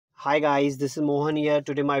Hi guys, this is Mohan here.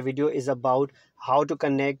 Today my video is about how to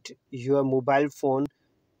connect your mobile phone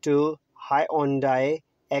to Hyundai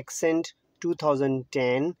Accent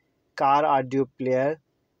 2010 car audio player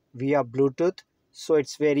via Bluetooth. So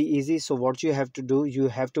it's very easy. So what you have to do, you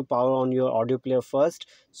have to power on your audio player first.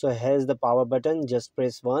 So here's the power button, just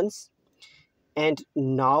press once. And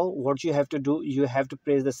now what you have to do, you have to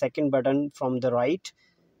press the second button from the right.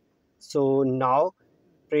 So now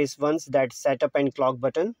press once that setup and clock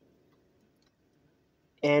button,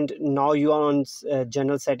 and now you are on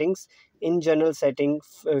general settings. In general setting,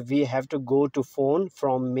 we have to go to phone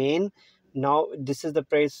from main. Now this is the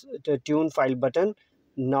press the tune file button.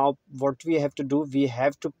 Now what we have to do, we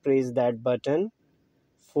have to press that button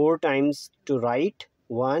 4 times to right.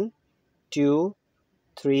 1, 2,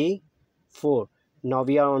 3, 4. Now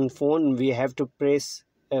we are on phone, we have to press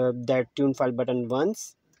that tune file button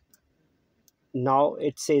once. Now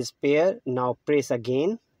it says pair. Now press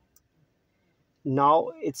again. Now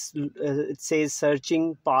it says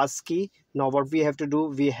searching passkey. Now what we have to do,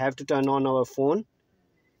 we have to turn on our phone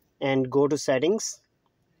and go to settings,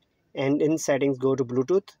 and in settings go to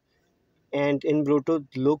Bluetooth, and in Bluetooth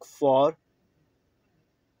look for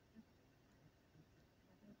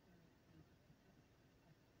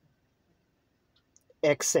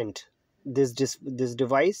Accent. This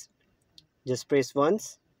device, just press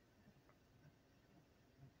once,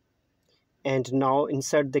 and now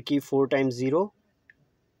insert the key 4 times 0,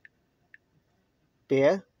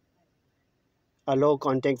 pair, allow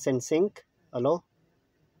contacts and sync, allow,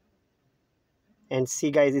 and see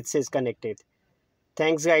guys, it says connected.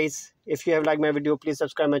 Thanks guys. If you have liked my video, please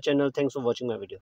subscribe my channel. Thanks for watching my video.